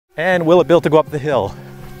And will it be able to go up the hill?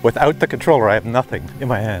 Without the controller, I have nothing in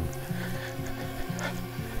my hand.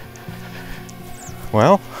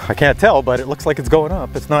 Well, I can't tell, but it looks like it's going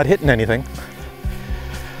up. It's not hitting anything.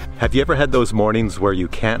 Have you ever had those mornings where you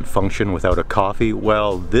can't function without a coffee?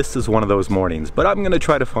 Well, this is one of those mornings, but I'm gonna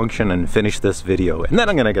try to function and finish this video, and then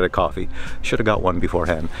I'm gonna get a coffee. Should have got one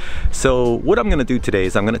beforehand. So what I'm gonna do today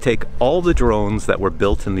is I'm gonna take all the drones that were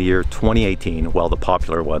built in the year 2018, well, the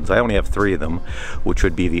popular ones. I only have 3 of them, which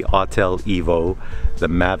would be the Autel EVO, the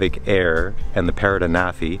Mavic Air, and the Parrot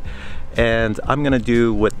ANAFI. And I'm gonna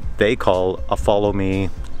do what they call a follow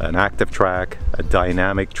me, an active track, a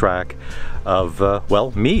dynamic track of,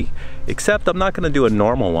 well, me. Except I'm not gonna do a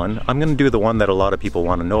normal one. I'm gonna do the one that a lot of people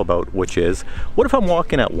wanna know about, which is, what if I'm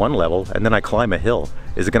walking at one level and then I climb a hill?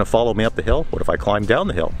 Is it gonna follow me up the hill? What if I climb down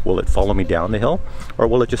the hill? Will it follow me down the hill? Or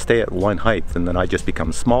will it just stay at one height and then I just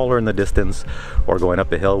become smaller in the distance? Or going up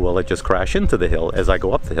the hill, will it just crash into the hill as I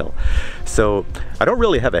go up the hill? So I don't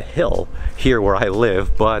really have a hill here where I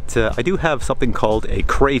live, but I do have something called a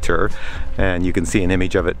crater, and you can see an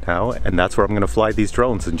image of it now, and that's where I'm gonna fly these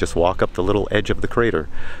drones and just walk up the little edge of the crater.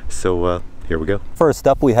 So here we go. First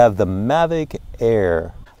up, we have the Mavic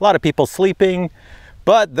Air. A lot of people sleeping,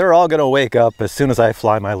 but they're all gonna wake up as soon as I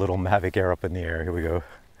fly my little Mavic Air up in the air. Here we go.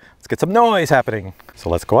 Let's get some noise happening. So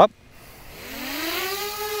let's go up.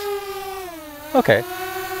 Okay,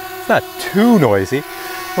 it's not too noisy.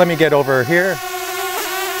 Let me get over here.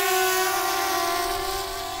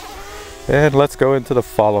 And let's go into the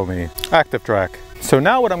follow me. Active track. So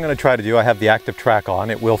now what I'm gonna try to do, I have the active track on.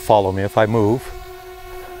 It will follow me if I move.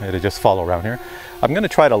 It'll just follow around here. I'm gonna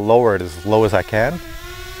try to lower it as low as I can.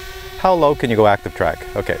 How low can you go active track?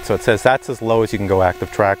 Okay, so it says that's as low as you can go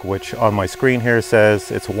active track, which on my screen here says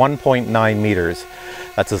it's 1.9 meters.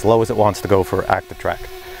 That's as low as it wants to go for active track.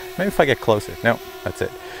 Maybe if I get closer. No, that's it.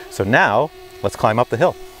 So now let's climb up the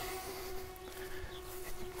hill.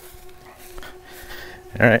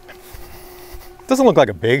 All right. Doesn't look like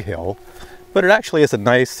a big hill, but it actually is a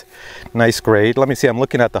nice grade. Let me see, I'm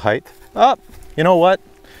looking at the height. Oh, you know what?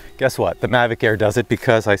 Guess what? The Mavic Air does it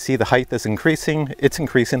because I see the height is increasing. It's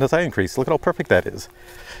increasing as I increase. Look at how perfect that is.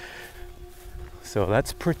 So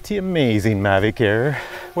that's pretty amazing, Mavic Air.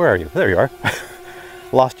 Where are you? There you are.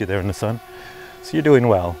 Lost you there in the sun. So you're doing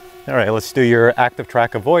well. All right, let's do your active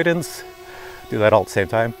track avoidance. Do that all at the same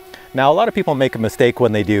time. Now, a lot of people make a mistake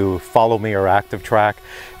when they do follow me or active track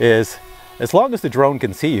is, as long as the drone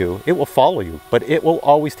can see you, it will follow you, but it will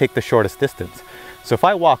always take the shortest distance. So if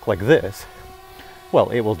I walk like this, well,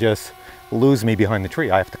 it will just lose me behind the tree.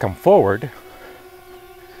 I have to come forward,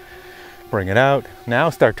 bring it out, now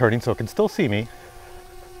start turning so it can still see me.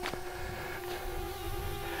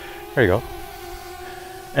 There you go.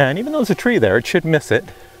 And even though there's a tree there, it should miss it.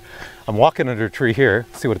 I'm walking under a tree here.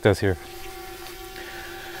 Let's see what it does here.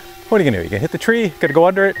 What are you gonna do? You gonna hit the tree? Gotta go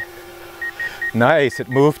under it? Nice, it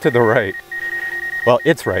moved to the right. Well,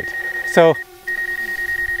 it's right. So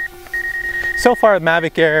far,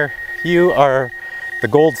 Mavic Air, you are the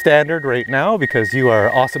gold standard right now because you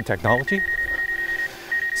are awesome technology.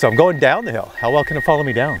 So I'm going down the hill. How well can it follow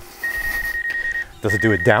me down? Does it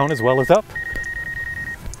do it down as well as up?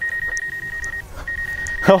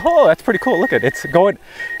 Oh, that's pretty cool. Look at it.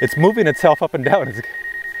 It's moving itself up and down.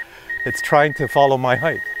 It's trying to follow my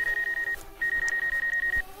height.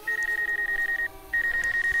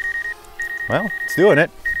 Well, it's doing it.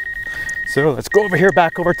 So let's go over here,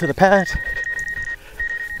 back over to the pad.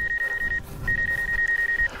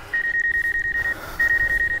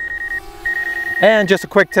 And just a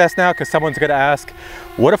quick test now, because someone's gonna ask,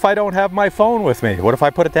 what if I don't have my phone with me? What if I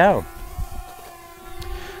put it down?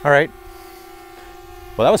 All right.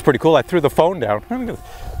 Well, that was pretty cool. I threw the phone down.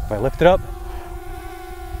 If I lift it up,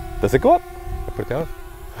 does it go up? I put it down.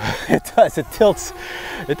 It does, it tilts.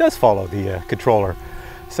 It does follow the controller.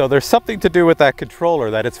 So there's something to do with that controller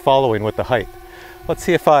that it's following with the height. Let's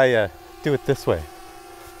see if I do it this way.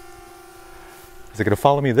 Is it gonna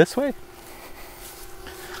follow me this way?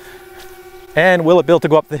 And will it be able to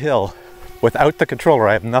go up the hill? Without the controller,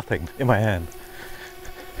 I have nothing in my hand.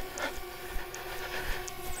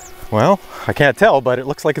 Well, I can't tell, but it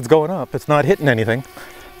looks like it's going up. It's not hitting anything.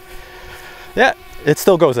 Yeah, it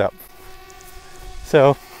still goes up.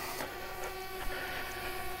 So,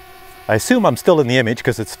 I assume I'm still in the image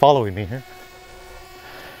because it's following me here.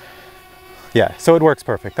 Yeah, so it works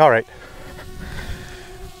perfect. All right.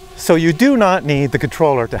 So you do not need the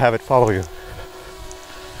controller to have it follow you.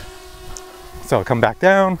 So I'll come back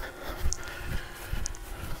down.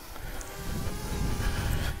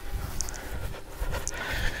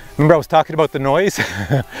 Remember I was talking about the noise?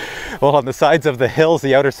 Well, on the sides of the hills,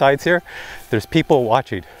 the outer sides here, there's people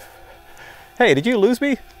watching. Hey, did you lose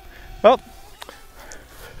me? Oh,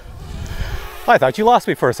 I thought you lost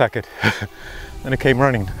me for a second. Then it came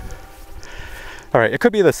running. All right, it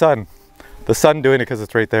could be the sun. The sun doing it because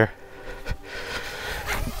it's right there.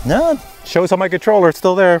 No, shows on my controller, it's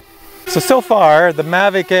still there. So far, the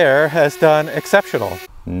Mavic Air has done exceptional.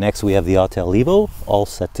 Next, we have the Autel EVO, all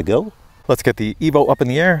set to go. Let's get the EVO up in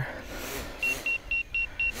the air.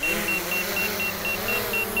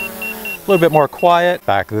 A little bit more quiet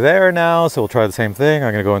back there now, so we'll try the same thing.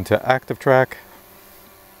 I'm gonna go into active track.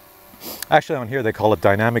 Actually, on here, they call it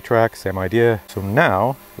dynamic track, same idea. So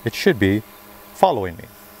now, it should be following me.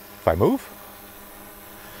 If I move,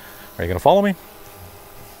 are you gonna follow me?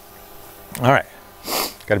 All right,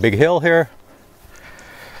 got a big hill here.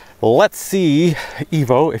 Let's see,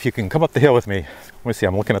 EVO, if you can come up the hill with me. Let me see,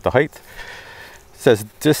 I'm looking at the height. It says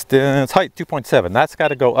distance, height 2.7, that's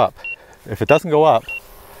gotta go up. If it doesn't go up,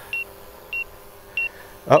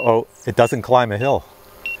 uh-oh, it doesn't climb a hill.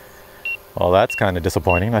 Well, that's kind of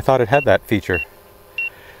disappointing. I thought it had that feature.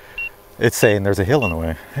 It's saying there's a hill in the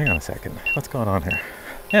way. Hang on a second, what's going on here?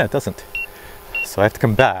 Yeah, it doesn't. So I have to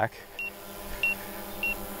come back.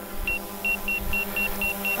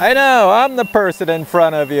 I know, I'm the person in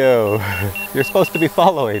front of you. You're supposed to be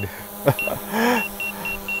following.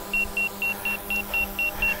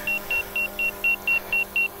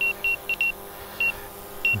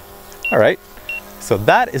 All right, so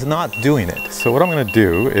that is not doing it. So what I'm gonna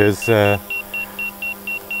do is, I'm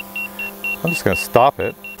just gonna stop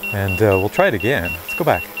it and we'll try it again. Let's go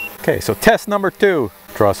back. Okay, so test number 2.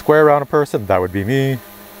 Draw a square around a person, that would be me.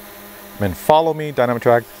 Then follow me, dynamic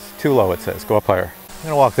track, it's too low it says, go up higher. I'm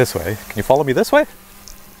gonna walk this way. Can you follow me this way?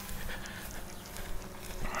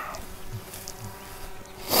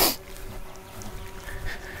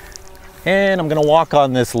 And I'm gonna walk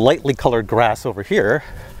on this lightly colored grass over here,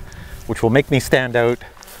 which will make me stand out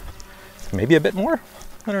maybe a bit more.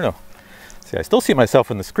 I don't know. See, I still see myself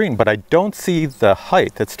in the screen, but I don't see the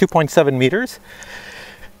height. It's 2.7 meters.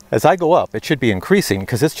 As I go up, it should be increasing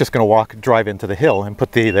because it's just gonna drive into the hill and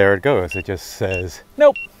put the, there it goes. It just says,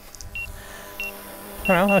 nope.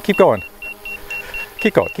 All right, I'll keep going.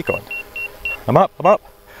 Keep going, keep going. I'm up, I'm up.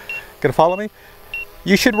 Gonna follow me?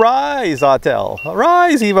 You should rise, Autel.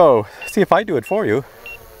 Rise, EVO. See if I do it for you.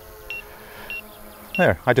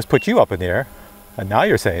 There, I just put you up in the air. And now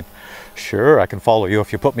you're saying, sure, I can follow you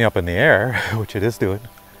if you put me up in the air, which it is doing.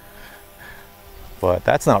 But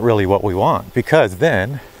that's not really what we want, because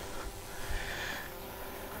then,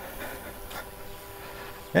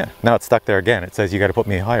 yeah, now it's stuck there again. It says you gotta put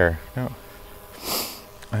me higher. No.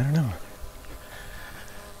 I don't know.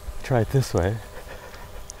 Try it this way.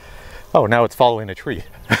 Oh, now it's following a tree.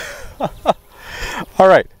 All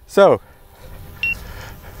right, so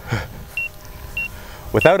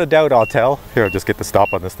without a doubt, Autel. Here, I'll just get the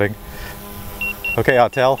stop on this thing. Okay,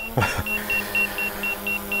 Autel.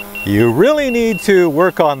 You really need to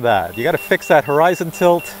work on that. You got to fix that horizon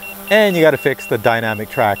tilt, and you got to fix the dynamic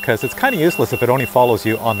track, because it's kind of useless if it only follows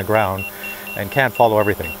you on the ground and can't follow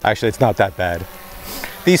everything. Actually, it's not that bad.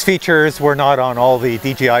 These features were not on all the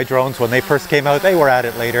DJI drones when they first came out. They were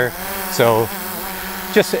added later. So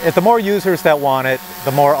just if the more users that want it,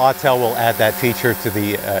 the more Autel will add that feature to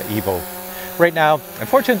the EVO. Right now,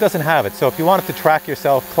 unfortunately, it doesn't have it. So if you wanted to track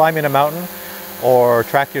yourself climbing a mountain or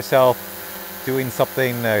track yourself doing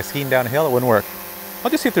something, skiing down a hill, it wouldn't work.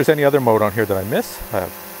 I'll just see if there's any other mode on here that I miss.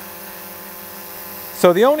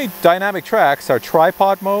 So the only dynamic tracks are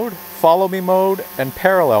tripod mode, follow me mode, and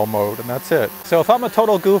parallel mode, and that's it. So if I'm a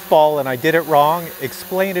total goofball and I did it wrong,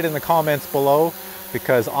 explain it in the comments below,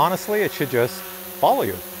 because honestly, it should just follow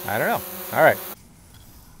you. I don't know. All right.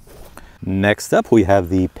 Next up, we have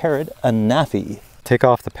the Parrot ANAFI. Take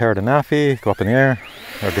off the Parrot ANAFI, go up in the air,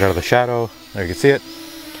 or get out of the shadow. There you can see it.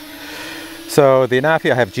 So the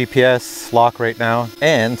ANAFI, I have GPS lock right now,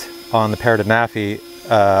 and on the Parrot ANAFI,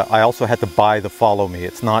 I also had to buy the follow me.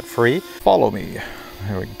 It's not free. Follow me.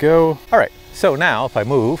 There we go. All right, so now if I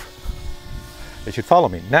move, it should follow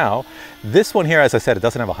me. Now, this one here, as I said, it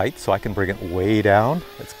doesn't have a height, so I can bring it way down.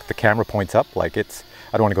 The camera points up like it's,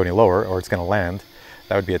 I don't want to go any lower or it's gonna land.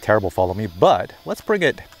 That would be a terrible follow me, but let's bring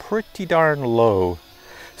it pretty darn low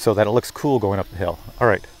so that it looks cool going up the hill. All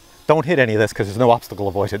right, don't hit any of this because there's no obstacle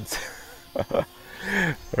avoidance. All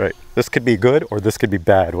right, this could be good or this could be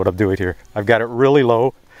bad, what I'm doing here. I've got it really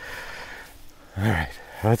low. All right,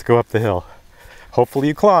 let's go up the hill. Hopefully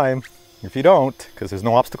you climb. If you don't, because there's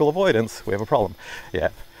no obstacle avoidance, we have a problem. Yeah,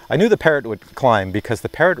 I knew the Parrot would climb because the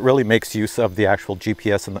Parrot really makes use of the actual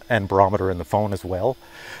GPS and barometer in the phone as well.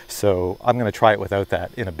 So I'm gonna try it without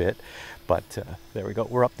that in a bit. But there we go,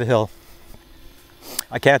 we're up the hill.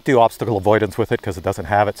 I can't do obstacle avoidance with it because it doesn't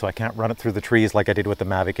have it, so I can't run it through the trees like I did with the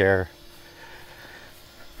Mavic Air.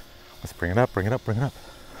 Let's bring it up, bring it up, bring it up.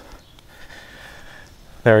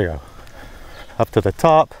 There we go. Up to the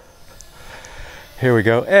top. Here we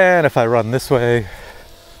go. And if I run this way, it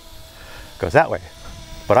goes that way.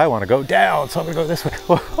 But I want to go down, so I'm going to go this way.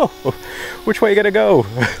 Whoa, which way are you going to go?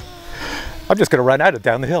 I'm just going to run at it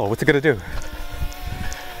down the hill. What's it going to do?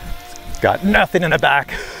 It's got nothing in the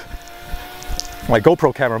back. My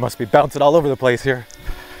GoPro camera must be bouncing all over the place here.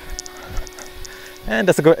 And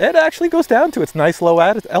does it go? It actually goes down to its nice low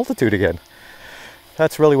altitude again.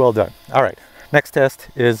 That's really well done. All right, next test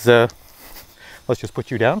is, let's just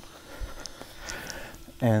put you down.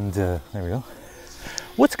 And there we go.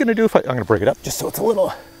 What's it gonna do if I'm gonna bring it up just so it's a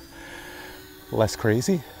little less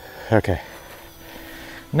crazy. Okay.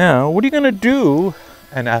 Now, what are you gonna do,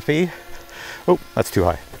 ANAFI? Oh, that's too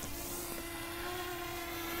high.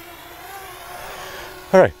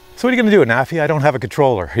 All right, so what are you gonna do, ANAFI? I don't have a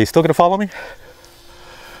controller. Are you still gonna follow me?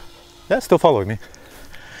 Yeah, still following me.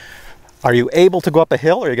 Are you able to go up a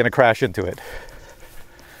hill or are you gonna crash into it?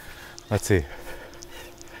 Let's see.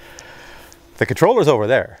 The controller's over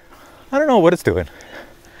there. I don't know what it's doing.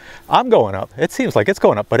 I'm going up. It seems like it's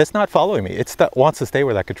going up, but it's not following me. It wants to stay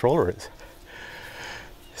where that controller is.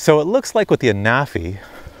 So it looks like with the ANAFI,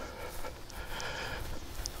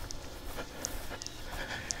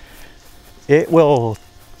 it will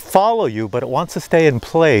follow you, but it wants to stay in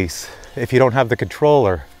place if you don't have the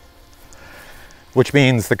controller, which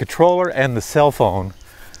means the controller and the cell phone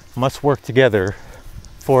must work together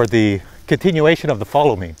for the continuation of the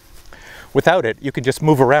follow me. Without it, you can just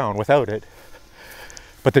move around without it,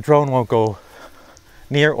 but the drone won't go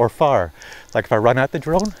near or far. Like if I run at the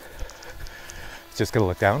drone, it's just gonna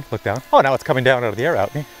look down, look down. Oh, now it's coming down out of the air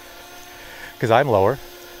at me because I'm lower.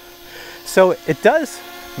 So it does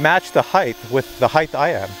match the height with the height I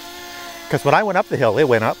am, because when I went up the hill, it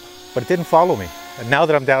went up, but it didn't follow me. And now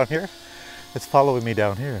that I'm down here, it's following me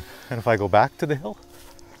down here. And if I go back to the hill,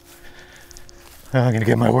 I'm gonna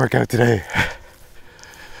get my workout today.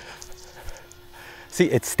 See,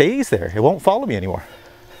 it stays there. It won't follow me anymore.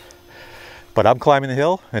 But I'm climbing the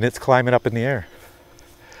hill and it's climbing up in the air.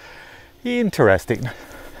 Interesting.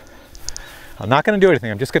 I'm not gonna do anything.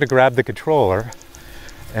 I'm just gonna grab the controller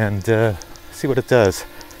and see what it does.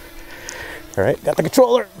 All right, got the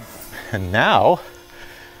controller. And now,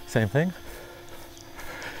 same thing.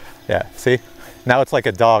 Yeah, see? Now it's like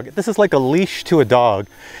a dog. This is like a leash to a dog.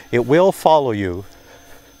 It will follow you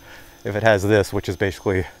if it has this, which is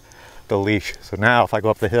basically the leash. So now if I go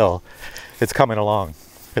up the hill, it's coming along.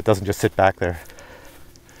 It doesn't just sit back there.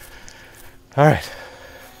 All right.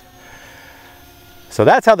 So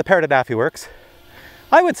that's how the Parrot ANAFI works.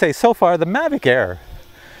 I would say so far the Mavic Air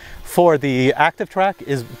for the active track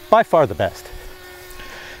is by far the best.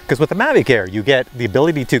 Because with the Mavic Air, you get the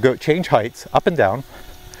ability to go change heights up and down.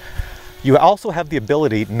 You also have the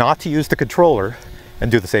ability not to use the controller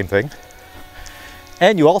and do the same thing.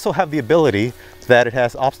 And you also have the ability that it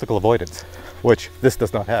has obstacle avoidance, which this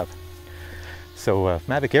does not have. So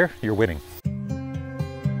Mavic Air, you're winning.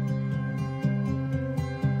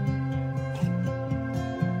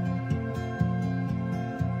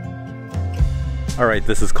 All right,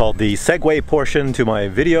 this is called the segue portion to my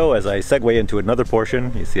video. As I segue into another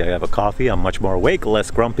portion, you see I have a coffee, I'm much more awake,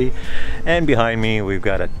 less grumpy. And behind me, we've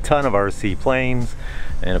got a ton of RC planes.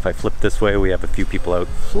 And if I flip this way, we have a few people out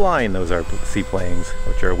flying those RC planes,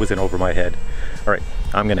 which are whizzing over my head. All right,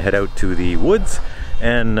 I'm gonna head out to the woods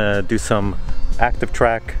and do some active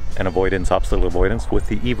track and avoidance, obstacle avoidance with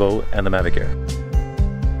the EVO and the Mavic Air.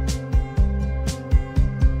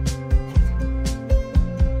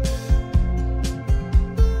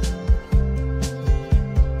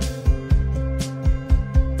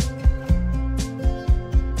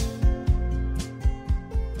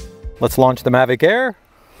 Let's launch the Mavic Air.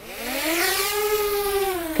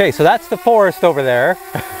 Okay, so that's the forest over there.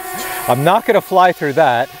 I'm not gonna fly through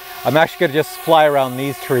that. I'm actually gonna just fly around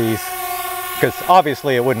these trees because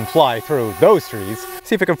obviously it wouldn't fly through those trees.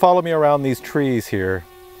 See if it can follow me around these trees here.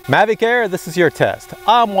 Mavic Air, this is your test.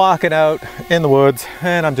 I'm walking out in the woods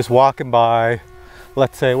and I'm just walking by.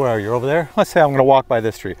 Let's say, where are you, over there? Let's say I'm gonna walk by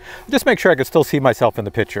this tree. Just make sure I can still see myself in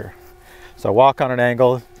the picture. So I walk on an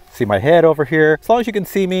angle, see my head over here. As long as you can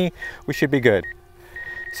see me, we should be good.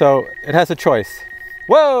 So it has a choice.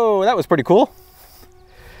 Whoa, that was pretty cool.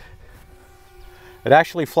 It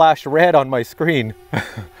actually flashed red on my screen.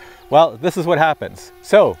 Well, this is what happens.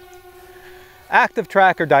 So, active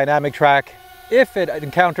track or dynamic track, if it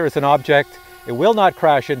encounters an object, it will not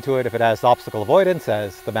crash into it if it has obstacle avoidance,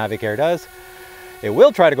 as the Mavic Air does. It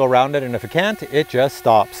will try to go around it, and if it can't, it just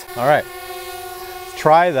stops. All right.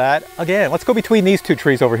 try that again. Let's go between these two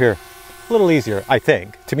trees over here. A little easier, I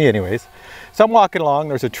think, to me anyways. So I'm walking along,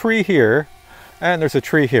 there's a tree here, and there's a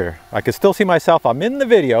tree here. I can still see myself. I'm in the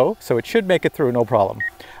video, so it should make it through, no problem.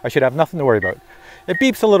 I should have nothing to worry about. It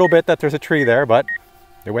beeps a little bit that there's a tree there, but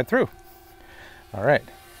it went through. All right.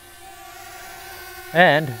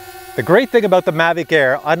 And the great thing about the Mavic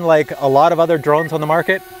Air, unlike a lot of other drones on the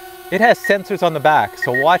market, it has sensors on the back.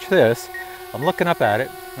 So watch this. I'm looking up at it.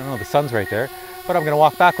 I don't know, the sun's right there, but I'm gonna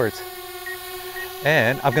walk backwards.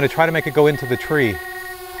 And I'm gonna try to make it go into the tree.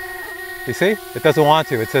 You see? It doesn't want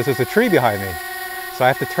to. It says there's a tree behind me. So I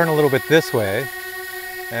have to turn a little bit this way,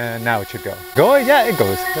 and now it should go. Going? Yeah, it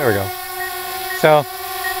goes. There we go. So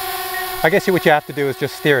I guess what you have to do is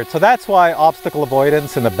just steer it. So that's why obstacle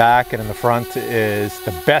avoidance in the back and in the front is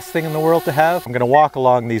the best thing in the world to have. I'm gonna walk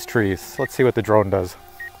along these trees. Let's see what the drone does.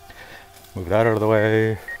 Move that out of the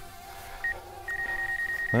way.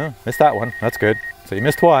 Oh, missed that one. That's good. So you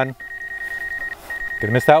missed one.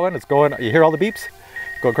 Gonna miss that one. It's going, you hear all the beeps?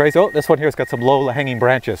 Going crazy. Oh, this one here's got some low hanging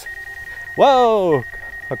branches. Whoa!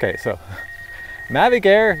 Okay, so Mavic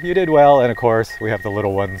Air, you did well. And of course, we have the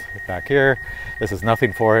little ones back here. This is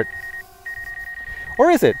nothing for it. Or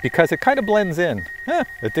is it? Because it kind of blends in.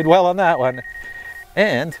 It did well on that one.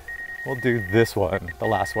 And we'll do this one, the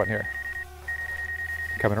last one here.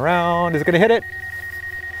 Coming around, is it gonna hit it?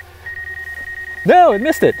 No, it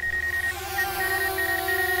missed it.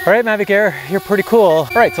 All right, Mavic Air, you're pretty cool.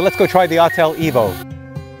 All right, so let's go try the Autel EVO.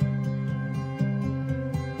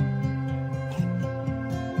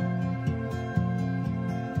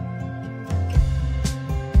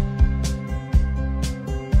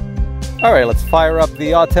 All right, let's fire up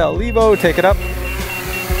the Autel EVO, take it up.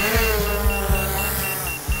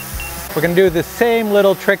 We're gonna do the same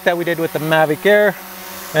little trick that we did with the Mavic Air.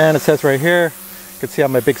 And it says right here, you can see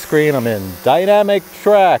on my big screen, I'm in dynamic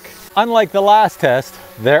track. Unlike the last test,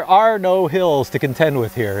 there are no hills to contend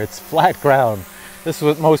with here. It's flat ground. This is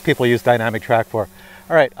what most people use dynamic track for.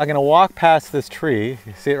 All right, I'm gonna walk past this tree.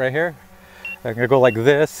 You see it right here? I'm gonna go like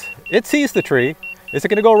this. It sees the tree. Is it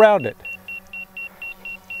gonna go around it?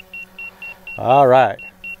 All right,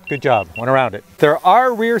 good job, went around it. There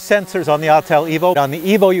are rear sensors on the Autel EVO. On the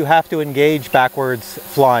EVO, you have to engage backwards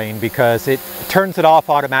flying because it turns it off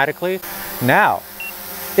automatically. Now,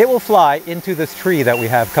 it will fly into this tree that we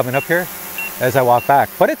have coming up here as I walk back.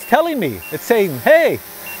 But it's telling me, it's saying, hey,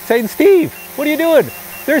 saying, Steve, what are you doing?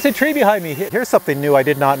 There's a tree behind me. Here's something new I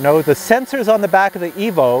did not know. The sensors on the back of the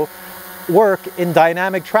EVO work in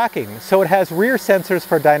dynamic tracking. So it has rear sensors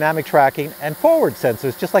for dynamic tracking and forward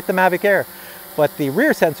sensors, just like the Mavic Air. But the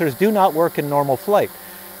rear sensors do not work in normal flight.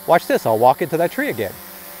 Watch this, I'll walk into that tree again.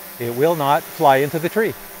 It will not fly into the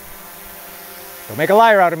tree. Don't make a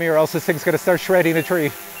liar out of me or else this thing's gonna start shredding the tree.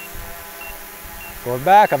 Going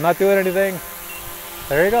back, I'm not doing anything.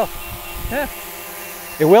 There you go. Yeah.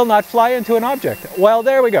 It will not fly into an object. Well,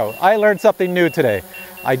 there we go. I learned something new today.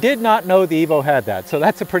 I did not know the EVO had that, so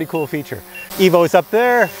that's a pretty cool feature. EVO's up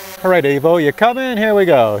there. All right, EVO, you coming? Here we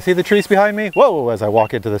go. See the trees behind me? Whoa, as I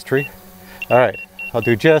walk into this tree. All right, I'll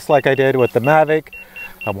do just like I did with the Mavic.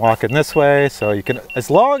 I'm walking this way, so you can, as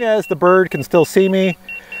long as the bird can still see me,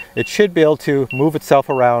 it should be able to move itself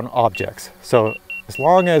around objects. So as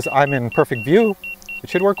long as I'm in perfect view, it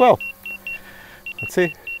should work well. Let's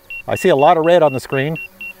see. I see a lot of red on the screen.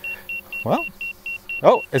 Well,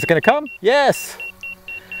 oh, is it gonna come? Yes!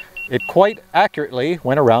 It quite accurately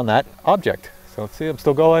went around that object. So let's see, I'm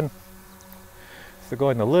still going. Still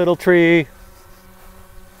going the little tree.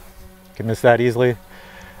 Can miss that easily.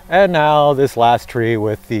 And now this last tree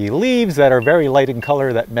with the leaves that are very light in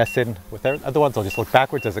color that mess in with the other ones. I'll just look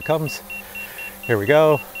backwards as it comes. Here we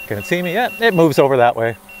go. Can it see me? Yeah, it moves over that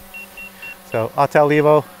way. So Autel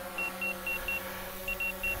EVO.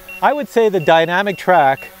 I would say the dynamic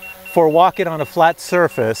track for walking on a flat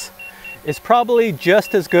surface is probably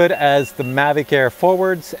just as good as the Mavic Air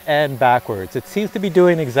forwards and backwards. It seems to be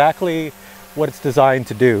doing exactly what it's designed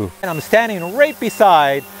to do. And I'm standing right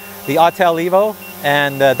beside the Autel EVO,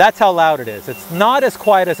 and that's how loud it is. It's not as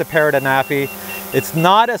quiet as a Parrot ANAFI. It's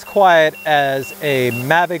not as quiet as a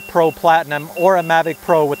Mavic Pro Platinum or a Mavic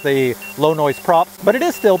Pro with the low noise props, but it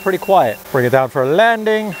is still pretty quiet. Bring it down for a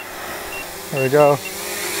landing. There we go.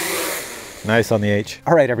 Nice on the H.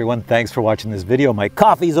 All right, everyone, thanks for watching this video. My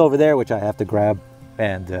coffee's over there, which I have to grab.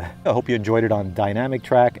 And I hope you enjoyed it on dynamic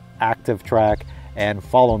track, active track, and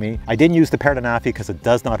follow me. I didn't use the Parrot ANAFI because it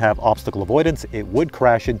does not have obstacle avoidance. It would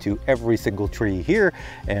crash into every single tree here,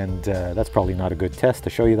 and that's probably not a good test to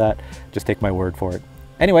show you that. Just take my word for it.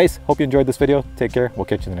 Anyways, hope you enjoyed this video. Take care. We'll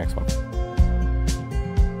catch you in the next one.